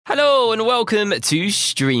Hello and welcome to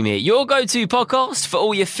Stream It, your go-to podcast for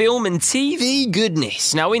all your film and TV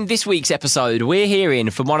goodness. Now, in this week's episode, we're hearing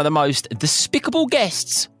from one of the most despicable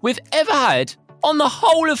guests we've ever had on the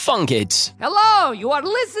whole of Fun Kids. Hello, you are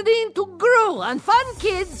listening to GRU on Fun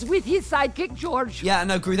Kids with his sidekick George. Yeah,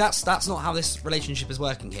 no, GRU, that's not how this relationship is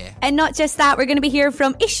working here. And not just that, we're going to be hearing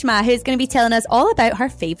from Ishma, who's going to be telling us all about her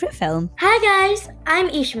favourite film. Hi guys, I'm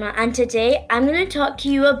Ishma, and today I'm going to talk to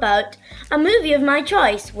you about a movie of my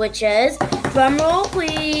choice, which is, drumroll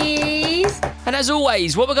please. And as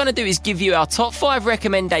always, what we're going to do is give you our top 5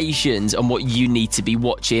 recommendations on what you need to be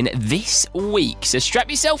watching this week. So strap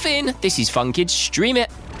yourself in. This is Fun Kids Stream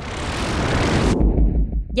It.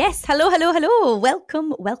 Yes, hello.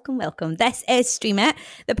 Welcome. This is Stream It,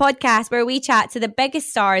 the podcast where we chat to the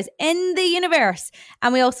biggest stars in the universe.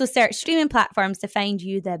 And we also search streaming platforms to find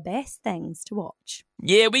you the best things to watch.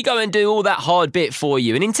 Yeah, we go and do all that hard bit for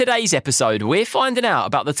you. And in today's episode, we're finding out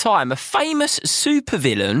about the time a famous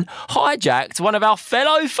supervillain hijacked one of our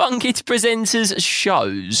fellow Fun Kids presenters'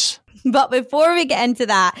 shows. But before we get into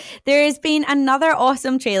that, there has been another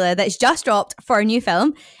awesome trailer that's just dropped for a new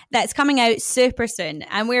film that's coming out super soon.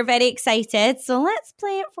 And we're very excited, so let's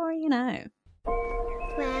play it for you now.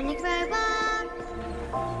 When I grow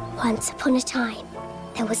up. Once upon a time,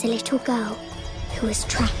 there was a little girl who was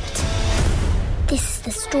trapped. This is the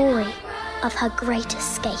story of her great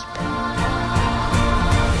escape.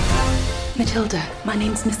 Matilda, my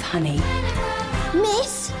name's Miss Honey.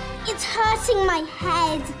 Miss, it's hurting my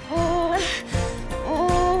head.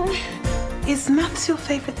 Is maths your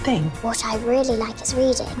favourite thing? What I really like is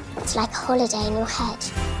reading. It's like a holiday in your head.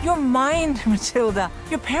 Your mind, Matilda.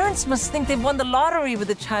 Your parents must think they've won the lottery with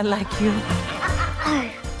a child like you.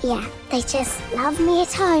 Oh, yeah, they just love me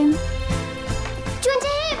at home. Do you want to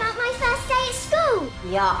hear about my first day at school?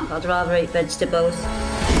 Yeah, I'd rather eat vegetables.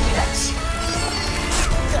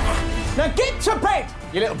 Now get to bed,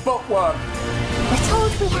 you little bookworm. We're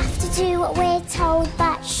told we have to do what we're told,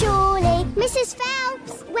 but surely... Mrs.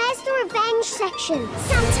 Phelps, where's the revenge section?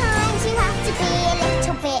 Sometimes you have to be a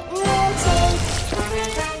little bit naughty.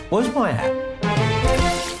 Where's my hat?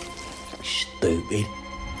 Stupid.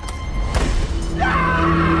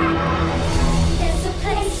 There's a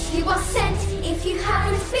place you are sent if you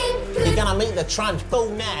haven't been good. You're gonna meet the Trunch Bull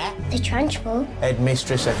now. The Trunch Bull?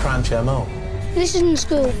 Headmistress of Cruncher This isn't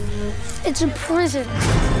school. It's a prison.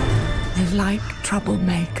 They like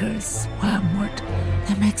troublemakers, Wormwood.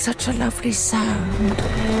 They make such a lovely sound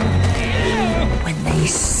when they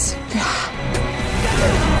slap.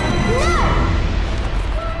 No!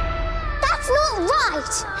 That's not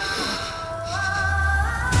right!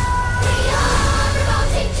 We are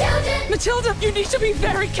revolting children! Matilda, you need to be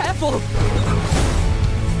very careful.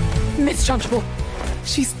 Miss Trunchbull,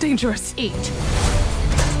 she's dangerous. Eat.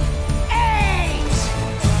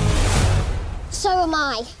 So am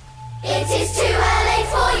I. It is too early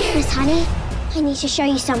for you. Miss Honey, I need to show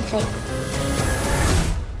you something.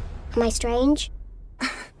 Am I strange? We are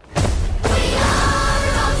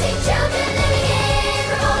revolting children living in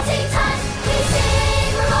revolting times. We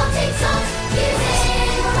sing revolting songs, using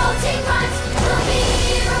revolting rhymes. We'll be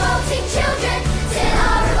revolting children till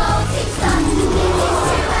our revolting starts. It is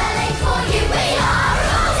too early for you. We are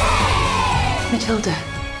revolting. Matilda,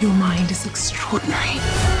 your mind is extraordinary.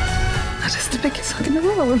 That is the biggest hug in the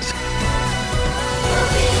world. We'll be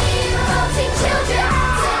revolting children.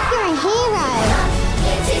 You're a hero.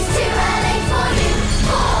 It is too early for you.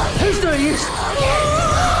 Who's doing this? We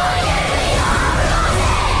are revolting.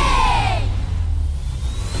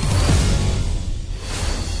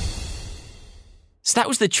 So that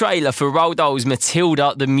was the trailer for Roald Dahl's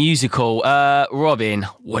Matilda The Musical. Robin,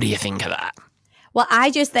 what do you think of that? Well,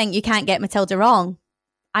 I just think you can't get Matilda wrong.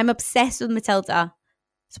 I'm obsessed with Matilda.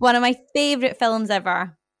 It's one of my favourite films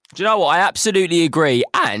ever. Do you know what? I absolutely agree.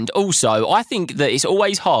 And also, I think that it's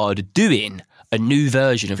always hard doing a new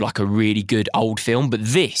version of like a really good old film, but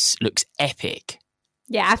this looks epic.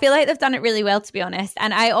 Yeah, I feel like they've done it really well, to be honest.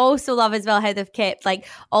 And I also love as well how they've kept like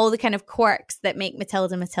all the kind of quirks that make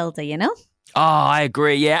Matilda Matilda, you know? Oh, I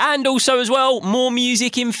agree, yeah. And also as well, more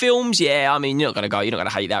music in films. Yeah, I mean, you're not going to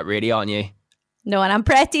hate that really, aren't you? No, and I'm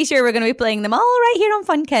pretty sure we're going to be playing them all right here on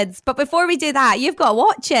Fun Kids. But before we do that, you've got to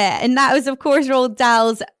watch it. And that was, of course, Roald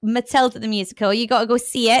Dahl's Matilda the Musical. You got to go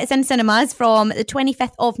see it. It's in cinemas from the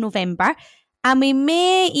 25th of November. And we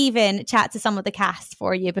may even chat to some of the cast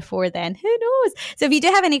for you before then. Who knows? So if you do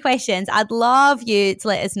have any questions, I'd love you to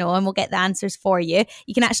let us know and we'll get the answers for you.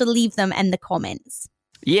 You can actually leave them in the comments.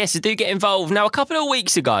 Yes, do get involved. Now, a couple of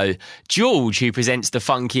weeks ago, George, who presents the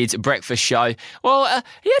Fun Kids breakfast show, well,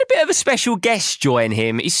 he had a bit of a special guest join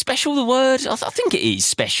him. Is special the word? I think it is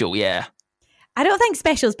special, yeah. I don't think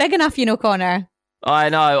special's big enough, Connor. I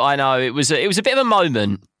know. It was a bit of a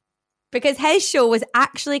moment. Because his show was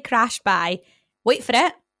actually crashed by, wait for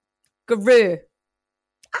it, GRU.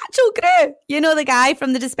 Actual GRU. The guy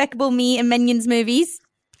from the Despicable Me and Minions movies.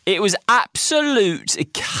 It was absolute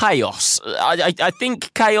chaos. I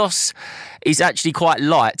think chaos is actually quite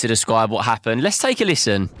light to describe what happened. Let's take a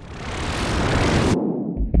listen.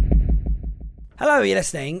 Hello, you're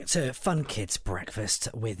listening to Fun Kids Breakfast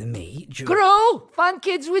with me, GRU! Fun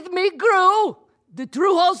Kids with me, GRU! The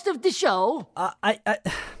true host of the show.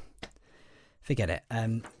 Forget it.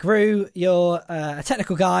 GRU, you're a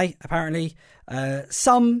technical guy, apparently.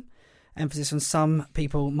 Some, emphasis on some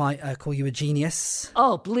people might call you a genius.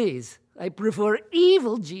 Oh, please. I prefer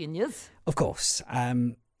evil genius. Of course.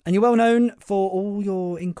 And you're well known for all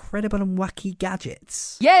your incredible and wacky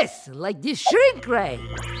gadgets. Yes, like this shrink ray. Hey,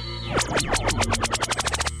 what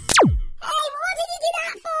did you do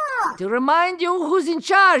that for? To remind you who's in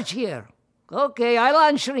charge here. Okay,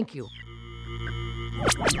 I'll unshrink you.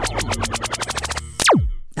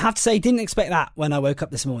 I have to say, didn't expect that when I woke up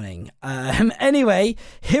this morning. Anyway,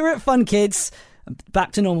 here at Fun Kids,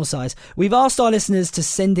 back to normal size, we've asked our listeners to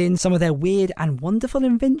send in some of their weird and wonderful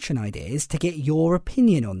invention ideas to get your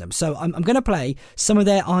opinion on them. So I'm going to play some of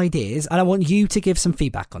their ideas and I want you to give some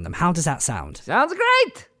feedback on them. How does that sound? Sounds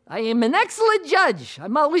great. I am an excellent judge.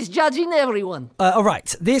 I'm always judging everyone. All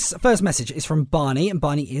right. This first message is from Barney, and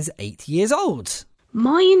Barney is 8 years old.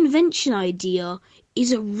 My invention idea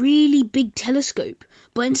is a really big telescope,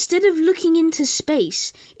 but instead of looking into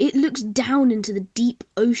space, it looks down into the deep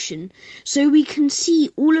ocean, so we can see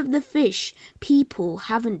all of the fish people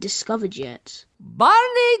haven't discovered yet.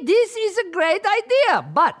 Barney, this is a great idea,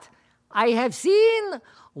 but I have seen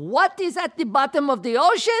what is at the bottom of the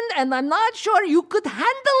ocean, and I'm not sure you could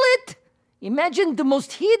handle it. Imagine the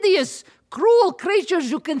most hideous, cruel creatures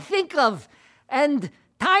you can think of, and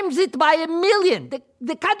times it by 1,000,000.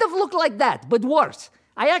 They kind of look like that, but worse.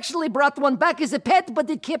 I actually brought one back as a pet, but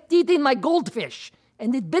it kept eating my goldfish,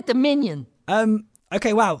 and it bit a minion.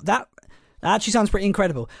 Okay, wow, that actually sounds pretty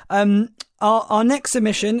incredible. Our next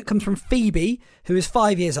submission comes from Phoebe, who is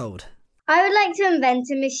 5 years old. I would like to invent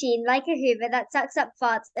a machine like a Hoover that sucks up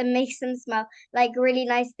farts and makes them smell like really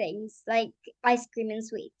nice things, like ice cream and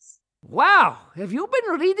sweets. Wow, have you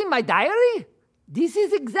been reading my diary? This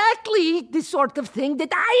is exactly the sort of thing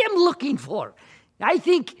that I am looking for. I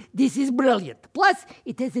think this is brilliant. Plus,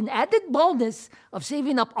 it has an added bonus of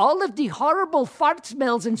saving up all of the horrible fart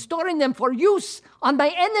smells and storing them for use on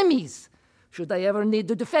my enemies. Should I ever need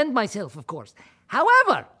to defend myself, of course.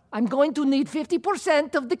 However, I'm going to need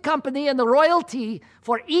 50% of the company and the royalty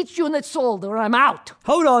for each unit sold, or I'm out.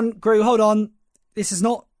 Hold on, GRU, hold on. This is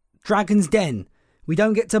not Dragon's Den. We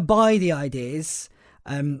don't get to buy the ideas.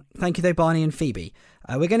 Thank you, though, Barney and Phoebe.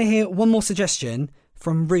 We're going to hear one more suggestion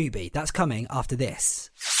from Ruby. That's coming after this.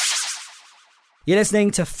 You're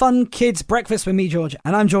listening to Fun Kids Breakfast with me, George,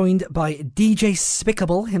 and I'm joined by DJ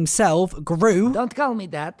Spicable himself, GRU. Don't call me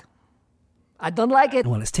that. I don't like it.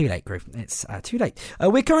 Well, it's too late, GRU. It's too late.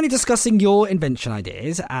 We're currently discussing your invention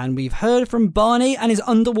ideas, and we've heard from Barney and his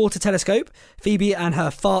underwater telescope, Phoebe and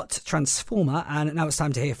her fart transformer, and now it's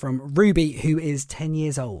time to hear from Ruby, who is 10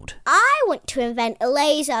 years old. I want to invent a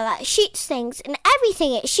laser that shoots things, and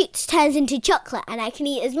everything it shoots turns into chocolate, and I can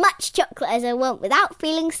eat as much chocolate as I want without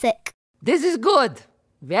feeling sick. This is good.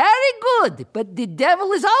 Very good. But the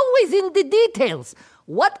devil is always in the details.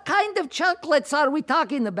 What kind of chocolates are we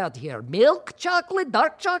talking about here? Milk chocolate?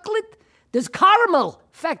 Dark chocolate? Does caramel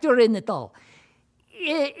factor in at all?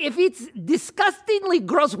 If it's disgustingly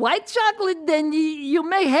gross white chocolate, then you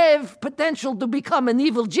may have potential to become an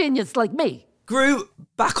evil genius like me. GRU,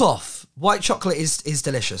 back off. White chocolate is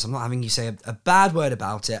delicious. I'm not having you say a bad word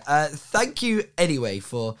about it. Thank you anyway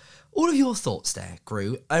for all of your thoughts there,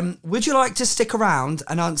 GRU. Would you like to stick around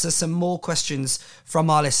and answer some more questions from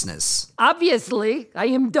our listeners? Obviously. I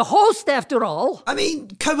am the host after all. I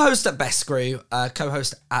mean, co-host at best, GRU.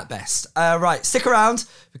 Co-host at best. Right, stick around,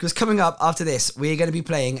 because coming up after this, we're going to be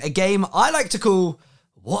playing a game I like to call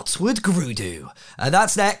What Would GRU Do?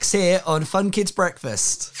 That's next here on Fun Kids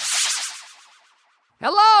Breakfast.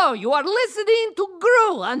 Hello, you are listening to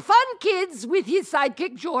GRU on Fun Kids with his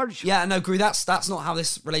sidekick, George. Yeah, no, GRU, that's not how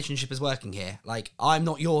this relationship is working here. Like, I'm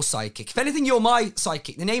not your sidekick. If anything, you're my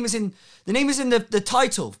sidekick. The name is in the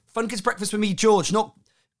title. Fun Kids Breakfast with me, George, not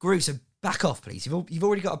GRU. So back off, please. You've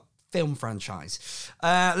already got a film franchise.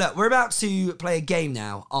 Look, we're about to play a game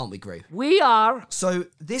now, aren't we, GRU? We are. So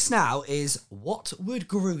this now is What Would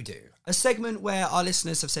GRU Do? A segment where our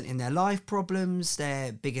listeners have sent in their life problems,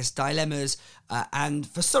 their biggest dilemmas, and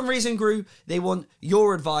for some reason, GRU, they want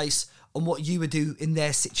your advice on what you would do in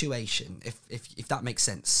their situation, if that makes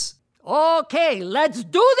sense. Okay, let's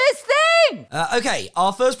do this thing! Okay,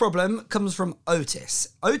 our first problem comes from Otis.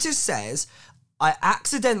 Otis says, I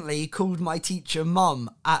accidentally called my teacher Mum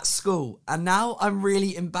at school, and now I'm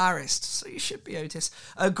really embarrassed. So you should be, Otis.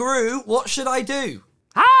 GRU, what should I do?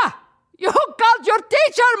 You called your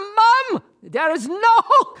teacher Mum! There is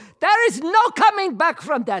no coming back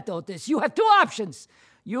from that, Otis. You have two options.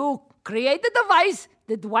 You create a device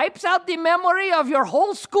that wipes out the memory of your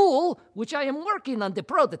whole school, which I am working on the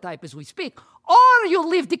prototype as we speak, or you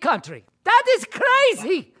leave the country. That is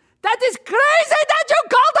crazy! That is crazy that you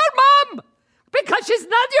called her Mum! Because she's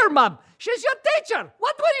not your mum. She's your teacher.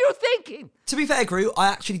 What were you thinking? To be fair, GRU, I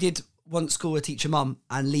actually did once call a teacher Mum,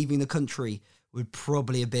 and leaving the country would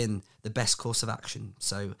probably have been the best course of action.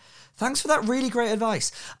 So thanks for that really great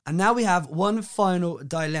advice. And now we have one final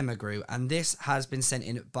dilemma, GRU, and this has been sent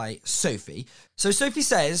in by Sophie. So Sophie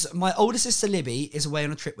says, my older sister Libby is away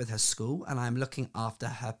on a trip with her school, and I'm looking after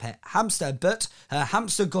her pet hamster, but her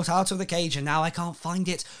hamster got out of the cage and now I can't find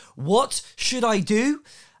it. What should I do?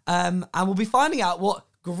 And we'll be finding out what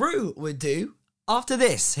GRU would do after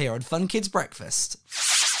this here on Fun Kids Breakfast.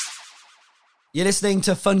 You're listening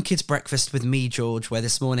to Fun Kids Breakfast with me, George, where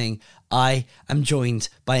this morning I am joined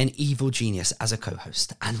by an evil genius as a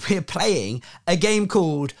co-host. And we're playing a game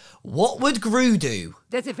called What Would GRU Do?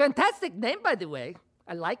 That's a fantastic name, by the way.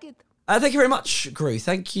 I like it. Thank you very much, GRU.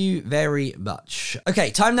 Thank you very much.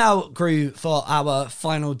 Okay, time now, GRU, for our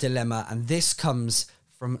final dilemma. And this comes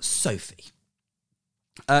from Sophie.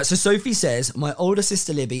 So Sophie says, my older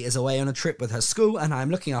sister Libby is away on a trip with her school and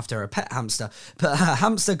I'm looking after her pet hamster, but her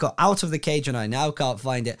hamster got out of the cage and I now can't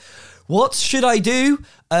find it. What should I do?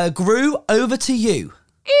 GRU, over to you.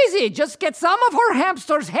 Easy, just get some of her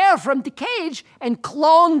hamster's hair from the cage and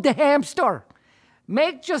clone the hamster.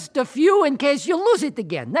 Make just a few in case you lose it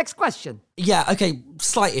again. Next question. Yeah, okay,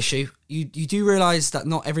 slight issue. You do realise that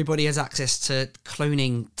not everybody has access to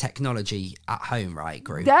cloning technology at home, right,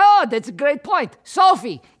 GRU? Oh, that's a great point.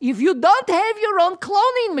 Sophie, if you don't have your own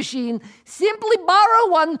cloning machine, simply borrow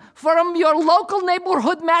one from your local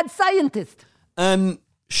neighborhood mad scientist.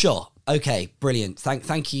 Sure. Okay, brilliant.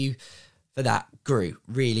 Thank you for that, GRU.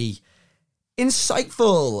 Really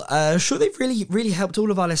insightful. Sure, they've really helped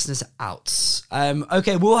all of our listeners out.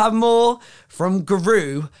 Okay, we'll have more from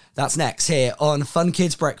GRU. That's next here on Fun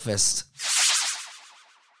Kids Breakfast.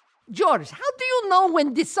 George, how do you know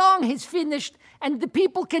when the song is finished and the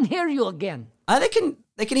people can hear you again? They can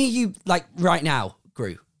hear you like right now,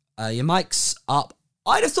 GRU. Your mic's up.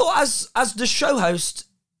 I'd have thought as the show host,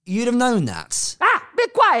 you'd have known that. Be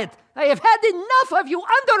quiet. I have had enough of you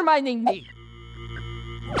undermining me.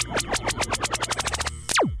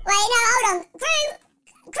 Wait, no, hold on.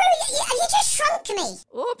 GRU, you just shrunk me.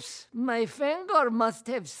 Oops, my finger must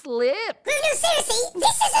have slipped. GRU, no, seriously,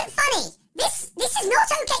 this isn't funny. This is not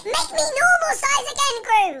okay. Make me normal size again,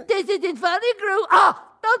 GRU. This isn't funny, GRU.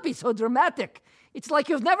 Don't be so dramatic. It's like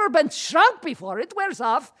you've never been shrunk before. It wears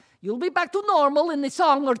off. You'll be back to normal in a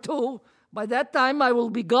song or two. By that time, I will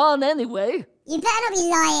be gone anyway. You better not be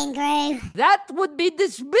lying, GRU. That would be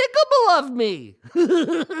despicable of me.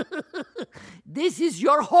 This is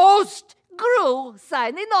your host, GRU,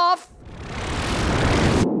 signing off.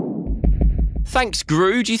 Thanks,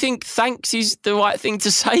 GRU. Do you think thanks is the right thing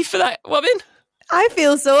to say for that woman? I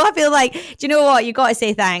feel so. I feel like, do you know what? You got to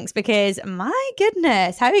say thanks because, my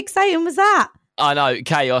goodness, how exciting was that? I know,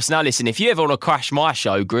 chaos. Now listen, if you ever want to crash my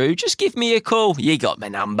show, GRU, just give me a call. You got my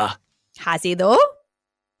number. Has he though?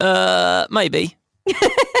 Maybe.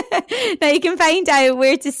 Now you can find out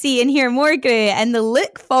where to see and hear more GRU and the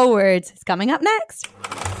Look Forward. It's coming up next.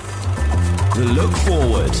 The Look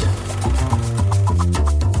Forward.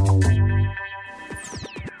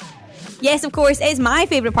 Yes, of course, it's my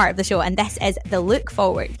favourite part of the show, and this is the Look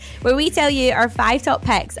Forward, where we tell you our 5 top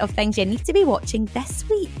picks of things you need to be watching this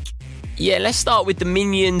week. Yeah, let's start with the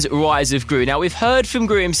Minions Rise of GRU. Now, we've heard from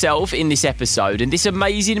GRU himself in this episode, and this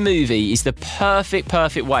amazing movie is the perfect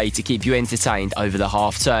way to keep you entertained over the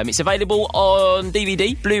half term. It's available on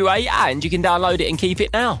DVD, Blu-ray, and you can download it and keep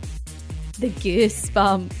it now. The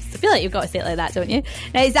goosebumps. I feel like you've got to say it like that, don't you?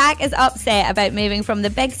 Now, Zach is upset about moving from the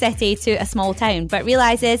big city to a small town, but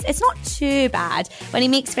realises it's not too bad when he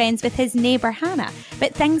makes friends with his neighbour Hannah.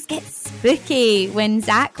 But things get spooky when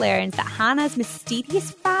Zach learns that Hannah's mysterious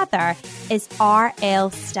father is R.L.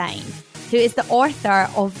 Stein, who is the author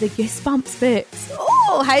of the Goosebumps books.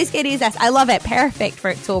 Oh, how scary is this? I love it. Perfect for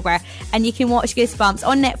October. And you can watch Goosebumps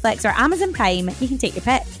on Netflix or Amazon Prime. You can take your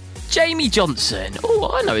pick. Jamie Johnson.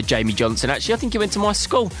 Oh, I know a Jamie Johnson, actually. I think he went to my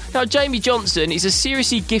school. Now, Jamie Johnson is a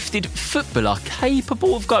seriously gifted footballer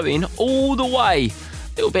capable of going all the way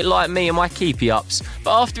A little bit like me and my keepy-ups.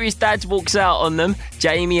 But after his dad walks out on them,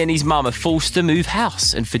 Jamie and his mum are forced to move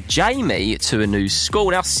house, and for Jamie to a new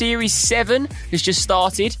school. Now, Series 7 has just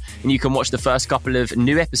started, and you can watch the first couple of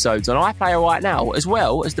new episodes on iPlayer right now, as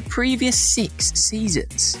well as the previous 6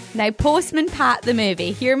 seasons. Now, Postman Pat the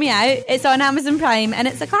movie, hear me out, it's on Amazon Prime and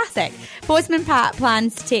it's a classic. Postman Pat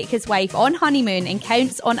plans to take his wife on honeymoon and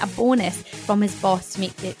counts on a bonus from his boss to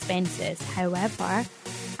make the expenses. However,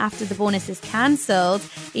 after the bonus is cancelled,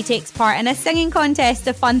 he takes part in a singing contest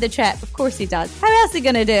to fund the trip. Of course he does. How else are he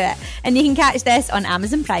going to do it? And you can catch this on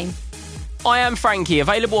Amazon Prime. I Am Frankie,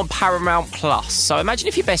 available on Paramount Plus. So imagine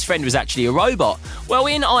if your best friend was actually a robot. Well,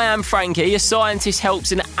 in I Am Frankie, a scientist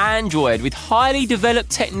helps an android with highly developed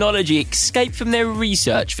technology escape from their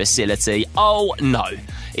research facility. Oh no.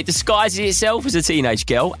 It disguises itself as a teenage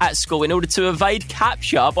girl at school in order to evade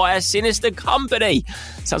capture by a sinister company.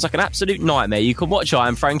 Sounds like an absolute nightmare. You can watch I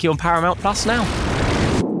Am Frankie on Paramount Plus now.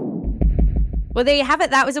 Well, there you have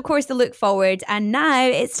it. That was, of course, the look forward. And now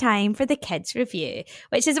it's time for the Kids Review,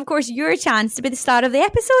 which is, of course, your chance to be the star of the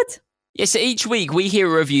episode. Yes, so each week we hear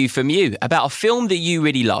a review from you about a film that you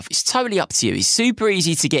really love. It's totally up to you. It's super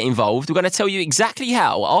easy to get involved. We're going to tell you exactly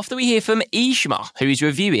how after we hear from Ishma, who is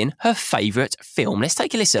reviewing her favourite film. Let's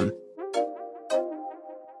take a listen.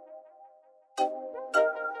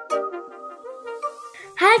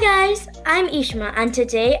 Hi guys, I'm Ishma and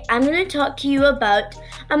today I'm going to talk to you about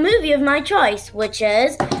a movie of my choice, which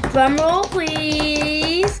is, drumroll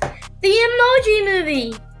please, The Emoji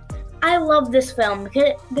Movie. I love this film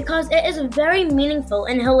because it is very meaningful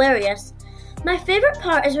and hilarious. My favourite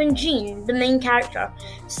part is when Jean, the main character,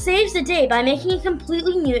 saves the day by making a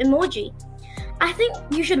completely new emoji. I think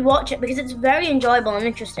you should watch it because it's very enjoyable and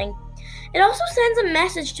interesting. It also sends a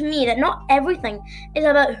message to me that not everything is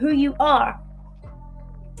about who you are,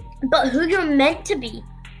 but who you're meant to be.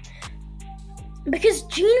 Because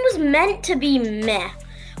Jean was meant to be meh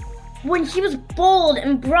when he was bold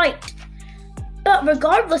and bright. But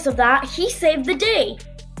regardless of that, he saved the day.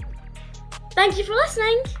 Thank you for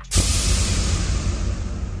listening.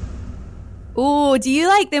 Oh, do you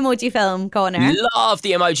like the Emoji film, Connor? Love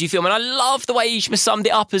the Emoji film, and I love the way Ishma summed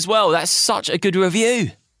it up as well. That's such a good review.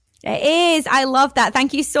 It is. I love that.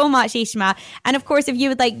 Thank you so much, Ishma. And of course, if you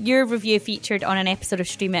would like your review featured on an episode of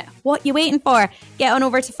Stream It, what you waiting for? Get on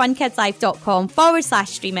over to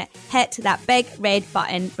funkidslife.com/stream it. Hit that big red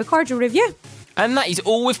button. Record your review. And that is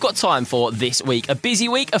all we've got time for this week. A busy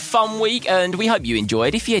week, a fun week, and we hope you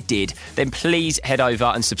enjoyed. If you did, then please head over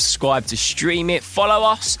and subscribe to Stream It. Follow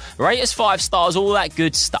us, rate us 5 stars, all that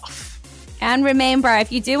good stuff. And remember,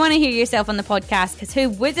 if you do want to hear yourself on the podcast, because who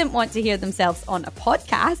wouldn't want to hear themselves on a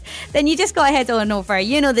podcast, then you just got to head on over.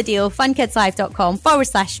 You know the deal,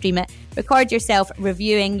 funkidslife.com/stream it. Record yourself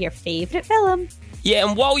reviewing your favourite film. Yeah,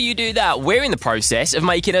 and while you do that, we're in the process of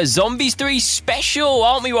making a Zombies 3 special,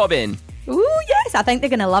 aren't we, Robin? Ooh, yes, I think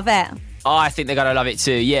they're going to love it. I think they're going to love it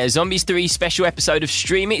too. Yeah, Zombies 3 special episode of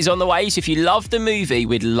Stream It is on the way, so if you love the movie,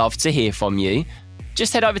 we'd love to hear from you.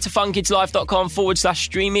 Just head over to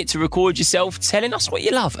funkidslife.com/stream it to record yourself telling us what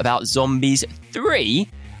you love about Zombies 3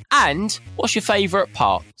 and what's your favourite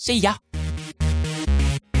part. See ya.